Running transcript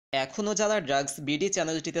এখনও যারা drugs BD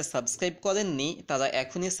চ্যানেলটিতে সাবস্ক্রাইব করেননি তারা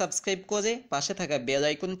এখনই সাবস্ক্রাইব করে পাশে থাকা বেল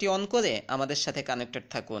আইকনটি অন করে আমাদের সাথে কানেক্টেড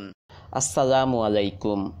থাকুন। আসসালামু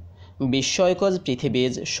আলাইকুম। বিস্ময়কর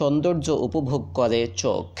পৃথিবীর সৌন্দর্য উপভোগ করে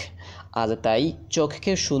চোখ, আর তাই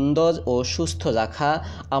চোখকে সুন্দর ও সুস্থ রাখা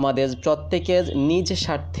আমাদের প্রত্যেকের নিজ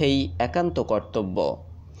স্বার্থেই একান্ত কর্তব্য।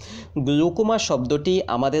 গ্লুকোমা শব্দটি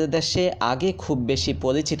আমাদের দেশে আগে খুব বেশি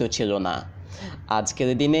পরিচিত ছিল না। আজকের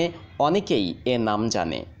দিনে অনেকেই এ নাম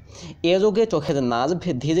জানে। এ রোগে চোখের নার্ভ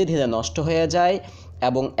ধীরে ধীরে নষ্ট হয়ে যায়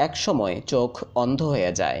এবং একসময় চোখ অন্ধ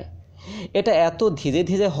হয়ে যায়। এটা এত ধীরে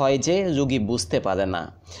ধীরে হয় যে রোগী বুঝতে পারে না।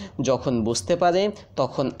 যখন বুঝতে পারে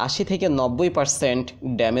তখন 80 থেকে 90%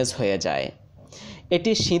 ড্যামেজ হয়ে যায়।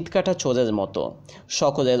 এটি শীত কাটা চোরের মতো,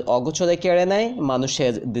 সকলের অগোচরে কেড়ে নেয়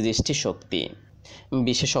মানুষের দৃষ্টিশক্তি।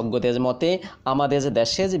 বিশেষজ্ঞদের মতে আমাদের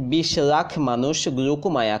দেশের 20 লাখ মানুষ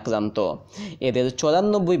গ্লুকোমায় আক্রান্ত। এদের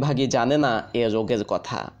 94 ভাগই জানে না এ রোগের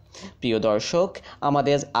কথা। প্রিয় দর্শক,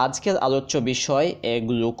 আমাদের আজকের আলোচ্য বিষয়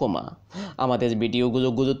গ্লুকোমা। আমাদের ভিডিওগুলো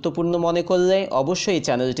গুরুত্বপূর্ণ মনে করলে অবশ্যই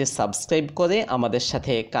চ্যানেলটি সাবস্ক্রাইব করে আমাদের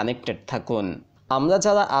সাথে কানেক্টেড থাকুন। আমরা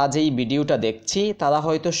যারা আজ এই ভিডিওটা দেখছি তারা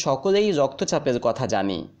হয়তো সকলেই রক্তচাপের কথা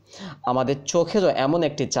জানি। আমাদের চোখেরও এমন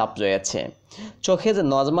একটি চাপ রয়েছে। চোখের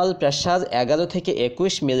নর্মাল প্রেসার 11 থেকে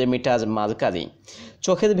 21 মিলিমিটার মার্কারি।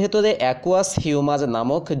 চোখের ভেতরে অ্যাকুয়াস হিউমার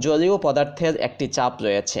নামক জলীয় পদার্থের একটি চাপ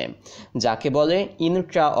রয়েছে, যাকে বলে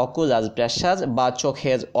ইন্ট্রাঅকুলার প্রেসার বা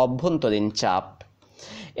চোখের অভ্যন্তরীণ চাপ।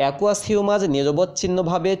 অ্যাকুয়াস হিউমার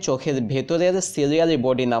নিরবচ্ছিন্নভাবে চোখের ভেতরের সিলিয়ারি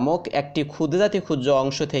বডি নামক একটি ক্ষুদ্রাতি ক্ষুদ্র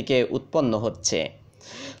অংশ থেকে উৎপন্ন হচ্ছে।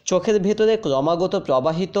 চোখের ভেতরে ক্রমাগত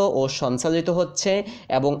প্রবাহিত ও সঞ্চালিত হচ্ছে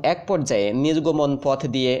এবং এক পর্যায়ে নির্গমন পথ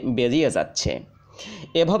দিয়ে বেরিয়ে যাচ্ছে।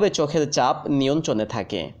 এভাবে চোখের চাপ নিয়ন্ত্রণে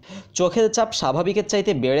থাকে। চোখের চাপ স্বাভাবিকের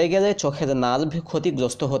চাইতে বেড়ে গেলে চোখের নার্ভ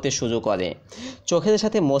ক্ষতিগ্রস্ত হতে শুরু করে। চোখের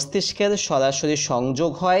সাথে মস্তিষ্কের সরাসরি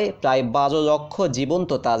সংযোগ হয় প্রায় 12 লক্ষ জীবন্ত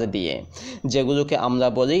তার দিয়ে, যেগুলোকে আমরা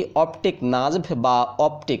বলি অপটিক নার্ভ বা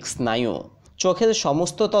অপটিক স্নায়ু। চোখের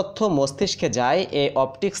সমস্ত তথ্য মস্তিষ্কে যায় এই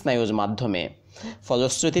অপটিক স্নায়ুর মাধ্যমে।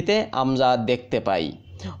 ফলশ্রুতিতে আমরা দেখতে পাই।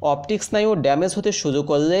 অপটিক স্নায়ু ড্যামেজ হতে শুরু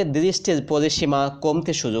করলে দৃষ্টির পরিসীমা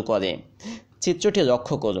কমতে শুরু করে। চিত্রটি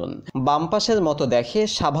লক্ষ্য করুন। বাম পাশের মতো দেখে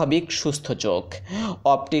স্বাভাবিক সুস্থ চোখ।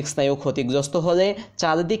 অপটিক স্নায়ু ক্ষতিগ্রস্ত হলে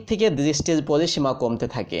চারদিক থেকে দৃষ্টির পরিসীমা কমতে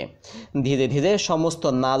থাকে। ধীরে ধীরে সমস্ত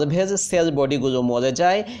নার্ভের সেল বডিগুলো মরে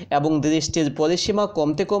যায় এবং দৃষ্টির পরিসীমা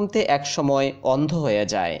কমতে কমতে একসময় অন্ধ হয়ে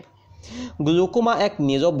যায়। গ্লুকোমা এক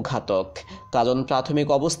নীরব ঘাতক, কারণ প্রাথমিক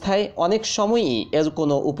অবস্থায় অনেক সময়ই এর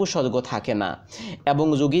কোনো উপসর্গ থাকে না এবং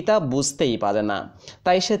রোগী তা বুঝতেই পারে না।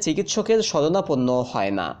 তাই সে চিকিৎসকের শরণাপন্ন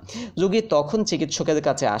হয় না। রোগী তখন চিকিৎসকের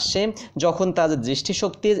কাছে আসে যখন তার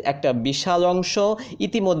দৃষ্টিশক্তির একটা বিশাল অংশ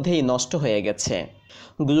ইতিমধ্যেই নষ্ট হয়ে গেছে।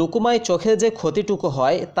 গ্লুকোমায় চোখের যে ক্ষতিটুকু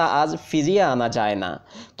হয় তা আজ ফিরিয়ে আনা যায় না,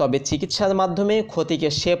 তবে চিকিৎসার মাধ্যমে ক্ষতিকে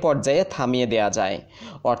সে পর্যায়ে থামিয়ে দেওয়া যায়।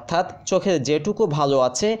 অর্থাৎ চোখের যেটুকু ভালো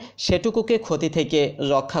আছে সেটুকুকে ক্ষতি থেকে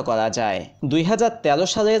রক্ষা করা যায়। 2013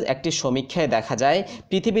 সালের একটি সমীক্ষায় দেখা যায়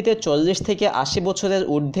পৃথিবীতে 40 থেকে 80 বছরের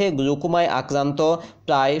ঊর্ধ্বে গ্লুকোমায় আক্রান্ত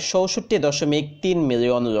প্রায় ৬৪.3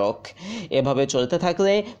 মিলিয়ন লোক। এভাবে চলতে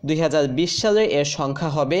থাকলে 2020 সালে এর সংখ্যা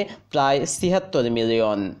হবে প্রায় ৭৬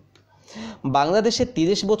 মিলিয়ন। বাংলাদেশে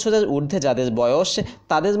 30 বছরের ঊর্ধ্বে যাদের বয়স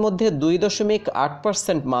তাদের মধ্যে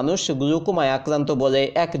 2.8% মানুষ গ্লুকোমায় আক্রান্ত বলে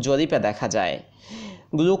এক জরিপে দেখা যায়।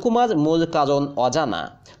 গ্লুকোমার মূল কারণ অজানা,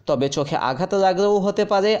 তবে চোখে আঘাত লাগলেও হতে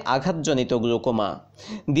পারে আঘাতজনিত গ্লুকোমা।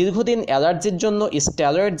 দীর্ঘদিন অ্যালার্জির জন্য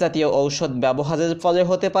স্টেরয়েড জাতীয় ঔষধ ব্যবহারের ফলে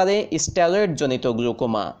হতে পারে স্টেরয়েডজনিত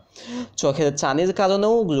গ্লুকোমা। চোখের চানির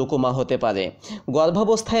কারণেও গ্লুকোমা হতে পারে।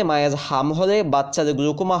 গর্ভাবস্থায় মায়ের হাম হলে বাচ্চার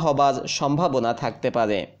গ্লুকোমা হবার সম্ভাবনা থাকতে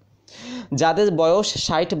পারে। যাদের বয়স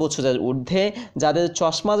 60 বছরের ঊর্ধ্বে, যাদের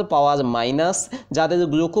চশমার পাওয়ার মাইনাস, যাদের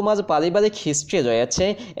গ্লুকোমার পারিবারিক হিস্ট্রি রয়েছে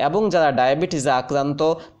এবং যারা ডায়াবেটিসে আক্রান্ত,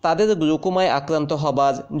 তাদের গ্লুকোমায় আক্রান্ত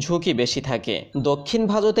হবার ঝুঁকি বেশি থাকে। দক্ষিণ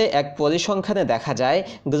ভারতে এক পরিসংখ্যানে দেখা যায়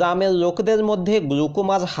গ্রামের লোকদের মধ্যে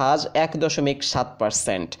গ্লুকোমার হার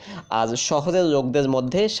 1.7%, আর শহরের লোকদের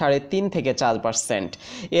মধ্যে 3.5 থেকে 4%।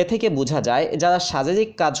 এ থেকে বোঝা যায় যারা শারীরিক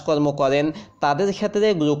কাজকর্ম করেন তাদের ক্ষেত্রে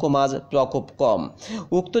গ্লুকোমার প্রকোপ কম।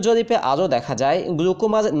 উক্ত জরিপে আরও দেখা যায়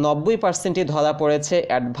গ্লুকোমার 90%ই ধরা পড়েছে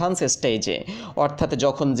অ্যাডভান্স স্টেজে, অর্থাৎ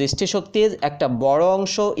যখন দৃষ্টিশক্তির একটা বড়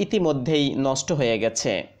অংশ ইতিমধ্যেই নষ্ট হয়ে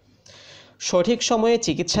গেছে। সঠিক সময়ে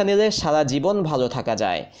চিকিৎসা নিলে সারা জীবন ভালো থাকা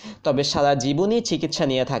যায়, তবে সারা জীবনই চিকিৎসা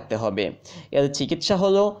নিয়ে থাকতে হবে। এর চিকিৎসা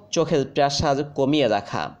হলো চোখের প্রেসার কমিয়ে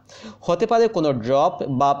রাখা। হতে পারে কোনো ড্রপ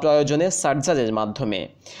বা প্রয়োজনে সার্জারির মাধ্যমে।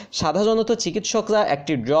 সাধারণত চিকিৎসকরা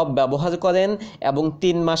একটি ড্রপ ব্যবহার করেন এবং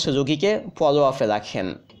 3 মাস রোগীকে ফলো আপে রাখেন।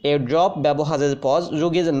 এই ড্রপ ব্যবহারের পর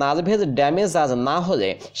রোগীর নার্ভের ড্যামেজ আর না হলে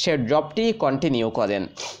সে ড্রপটি কন্টিনিউ করেন।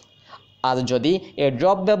 আর যদি এই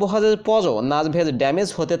ড্রপ ব্যবহারের পরও নার্ভের ড্যামেজ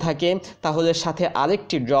হতে থাকে তাহলে সাথে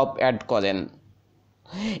আরেকটি ড্রপ অ্যাড করেন।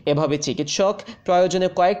 এভাবে চিকিৎসক প্রয়োজনে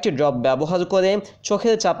কয়েকটি ড্রপ ব্যবহার করে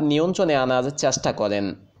চোখের চাপ নিয়ন্ত্রণে আনার চেষ্টা করেন।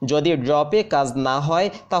 যদি ড্রপে কাজ না হয়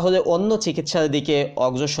তাহলে অন্য চিকিৎসার দিকে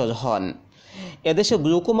অগ্রসর হন। এদেশে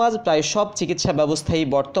গ্লুকোমার প্রায় সব চিকিৎসা ব্যবস্থাই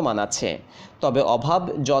বর্তমান আছে, তবে অভাব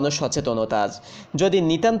জনসচেতনতার। যদি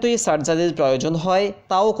নিতান্তই সার্জারির প্রয়োজন হয়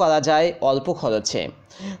তাও করা যায় অল্প খরচে।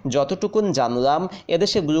 যতটুকুন জানলাম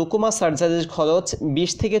এদেশে গ্লুকোমা সার্জারির খরচ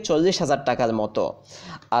 20 থেকে 40 হাজার টাকার মতো,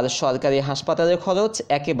 আর সরকারি হাসপাতালের খরচ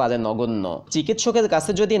একেবারে নগণ্য। চিকিৎসকের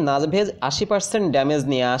কাছে যদি নার্ভের 80% ড্যামেজ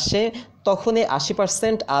নিয়ে আসে তখনই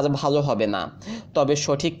 80% আর ভালো হবে না, তবে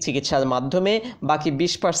সঠিক চিকিৎসার মাধ্যমে বাকি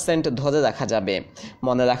 20% ধরে রাখা যাবে।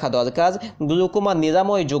 মনে রাখা দরকার, গ্লুকোমা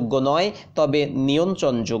নিরাময়যোগ্য নয়, তবে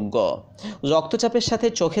নিয়ন্ত্রণযোগ্য। রক্তচাপের সাথে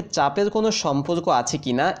চোখের চাপের কোনো সম্পর্ক আছে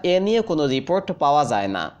কিনা এ নিয়ে কোনো রিপোর্ট পাওয়া যায়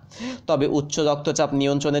না, তবে উচ্চ রক্তচাপ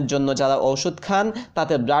নিয়ন্ত্রণের জন্য যারা ওষুধ খান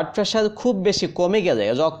তাতে ব্লাড প্রেশার খুব বেশি কমে গেলে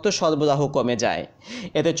রক্ত সরবরাহ কমে যায়।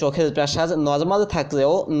 এতে চোখের প্রেশার নর্মাল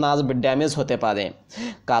থাকলেও নার্ভ ড্যামেজ হতে পারে,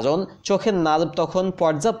 কারণ চোখের নার্ভ তখন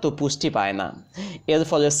পর্যাপ্ত পুষ্টি পায় না। এর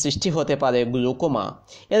ফলে সৃষ্টি হতে পারে গ্লুকোমা।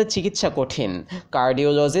 এর চিকিৎসা কঠিন।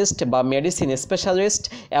 কার্ডিওলজিস্ট বা মেডিসিন স্পেশালিস্ট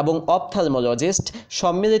এবং অপথ্যালমোলজিস্ট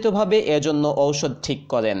সম্মিলিতভাবে এজন্য ঔষধ ঠিক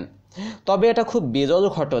করেন, তবে এটা খুব বিরল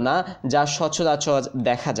ঘটনা যা সচরাচর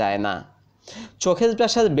দেখা যায় না। চোখের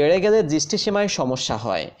প্রেশার বেড়ে গেলে দৃষ্টিসীমায় সমস্যা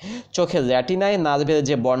হয়। চোখের রেটিনায় নার্ভের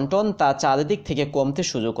যে বন্টন তা চারিদিক থেকে কমতে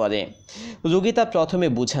শুরু করে। রোগী তা প্রথমে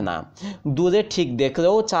বুঝে না। দূরে ঠিক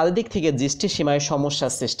দেখলেও চারিদিক থেকে দৃষ্টিসীমায়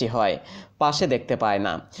সমস্যার সৃষ্টি হয়, পাশে দেখতে পায়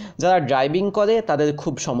না। যারা ড্রাইভিং করে তাদের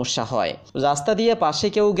খুব সমস্যা হয়। রাস্তা দিয়ে পাশে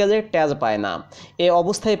কেউ গেলে টের পায় না। এ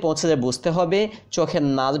অবস্থায় পৌঁছলে বুঝতে হবে চোখের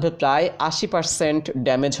নার্ভ প্রায় 80%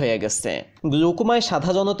 ড্যামেজ হয়ে গেছে। গ্লুকোমায়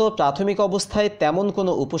সাধারণত প্রাথমিক অবস্থায় তেমন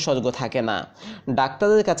কোনো উপসর্গ থাকে না।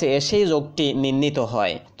 ডাক্তারের কাছে এসেই রোগটি নির্ণীত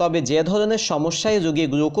হয়। তবে যে ধরনের সমস্যায় রোগী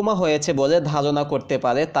গ্লুকোমা হয়েছে বলে ধারণা করতে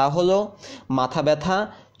পারে তা হলো মাথা ব্যথা,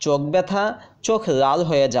 চোখ ব্যথা, চোখ লাল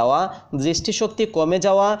হয়ে যাওয়া, দৃষ্টিশক্তি কমে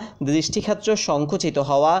যাওয়া, দৃষ্টিক্ষেত্র সংকুচিত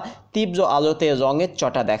হওয়া, তীব্র আলোতে রঙের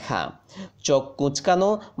চটা দেখা, চোখ কুঁচকানো,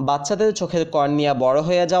 বাচ্চাদের চোখের কর্নিয়া বড়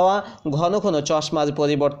হয়ে যাওয়া, ঘন ঘন চশমার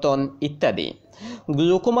পরিবর্তন ইত্যাদি।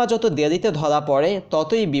 গ্লুকোমা যত দেরিতে ধরা পড়ে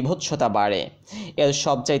ততই বিভৎসতা বাড়ে। এর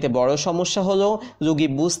সবচাইতে বড় সমস্যা হলো রোগী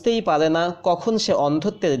বুঝতেই পারে না কখন সে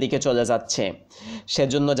অন্ধত্বের দিকে চলে যাচ্ছে।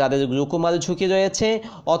 সেজন্য যাদের গ্লুকোমার ঝুঁকি রয়েছে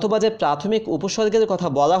অথবা যে প্রাথমিক উপসর্গের কথা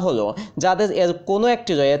বলা হলো যাদের এর কোনো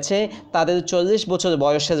একটি রয়েছে তাদের 40 বছর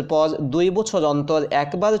বয়সের পর 2 বছর অন্তর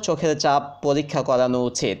একবার চোখের চাপ পরীক্ষা করানো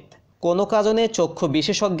উচিত। কোনো কারণে চক্ষু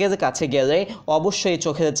বিশেষজ্ঞের কাছে গেলে অবশ্যই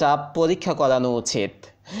চোখের চাপ পরীক্ষা করানো উচিত।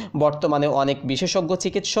 বর্তমানে অনেক বিশেষজ্ঞ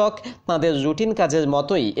চিকিৎসক তাদের রুটিন কাজের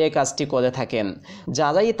মতোই এ কাজটি করে থাকেন।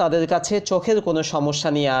 যারাই তাদের কাছে চোখের কোনো সমস্যা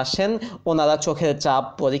নিয়ে আসেন ওনারা চোখের চাপ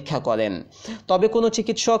পরীক্ষা করেন। তবে কোনো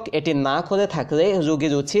চিকিৎসক এটি না করে থাকলে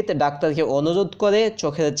রোগীর উচিত ডাক্তারকে অনুরোধ করে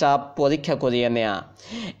চোখের চাপ পরীক্ষা করিয়ে নেওয়া।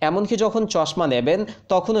 এমনকি যখন চশমা নেবেন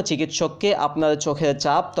তখনও চিকিৎসককে আপনার চোখের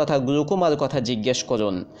চাপ তথা গ্লুকোমার কথা জিজ্ঞেস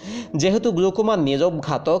করুন। যেহেতু গ্লুকোমা নীরব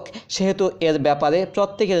ঘাতক সেহেতু এর ব্যাপারে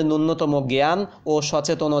প্রত্যেকের ন্যূনতম জ্ঞান ও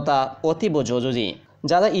সচেতনতা অতীব জরুরি।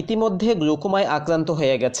 যারা ইতিমধ্যে গ্লুকোমায় আক্রান্ত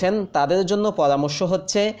হয়ে গেছেন তাদের জন্য পরামর্শ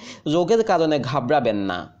হচ্ছে রোগের কারণে ঘাবড়াবেন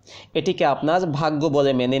না, এটিকে আপনার ভাগ্য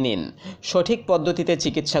বলে মেনে নিন। সঠিক পদ্ধতিতে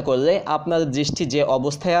চিকিৎসা করলে আপনার দৃষ্টি যে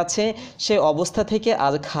অবস্থায় আছে সে অবস্থা থেকে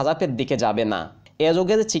আর খারাপের দিকে যাবে না। এ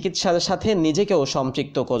রোগের চিকিৎসার সাথে নিজেকেও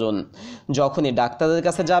সম্পৃক্ত করুন। যখনই ডাক্তারের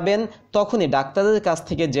কাছে যাবেন তখনই ডাক্তারের কাছ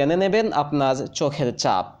থেকে জেনে নেবেন আপনার চোখের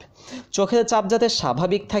চাপ। চোখের চাপ যাতে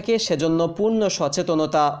স্বাভাবিক থাকে সেজন্য পূর্ণ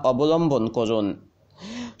সচেতনতা অবলম্বন করুন।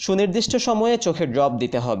 সুনির্দিষ্ট সময়ে চোখে ড্রপ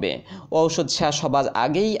দিতে হবে। ঔষধ শেষ হবার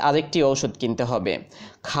আগেই আরেকটি ওষুধ কিনতে হবে।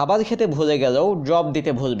 খাবার খেতে ভুলে গেলেও ড্রপ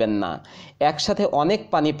দিতে ভুলবেন না। একসাথে অনেক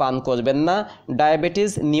পানি পান করবেন না।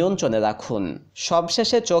 ডায়াবেটিস নিয়ন্ত্রণে রাখুন।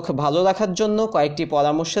 সবশেষে চোখ ভালো রাখার জন্য কয়েকটি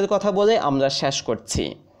পরামর্শের কথা বলে আমরা শেষ করছি।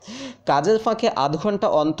 কাজের ফাঁকে আধ ঘন্টা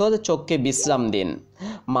অন্তর চোখকে বিশ্রাম দিন।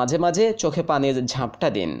 মাঝে মাঝে চোখে পানির ঝাপটা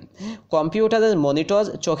দিন। কম্পিউটারের মনিটর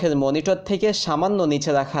চোখের মনিটর থেকে সামান্য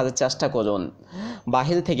নিচে রাখার চেষ্টা করুন।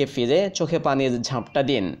 বাহির থেকে ফিরে চোখে পানির ঝাপটা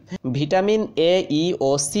দিন। Vitamin A, E O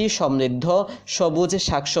C সমৃদ্ধ সবুজ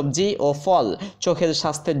শাকসবজি ও ফল চোখের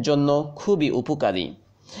স্বাস্থ্যের জন্য খুবই উপকারী।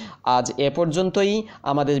 আজ এ পর্যন্তই।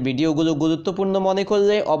 আমাদের ভিডিওগুলো গুরুত্বপূর্ণ মনে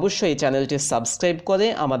করলে অবশ্যই চ্যানেলটি সাবস্ক্রাইব করে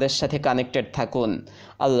আমাদের সাথে কানেক্টেড থাকুন।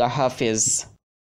 আল্লাহ হাফিজ।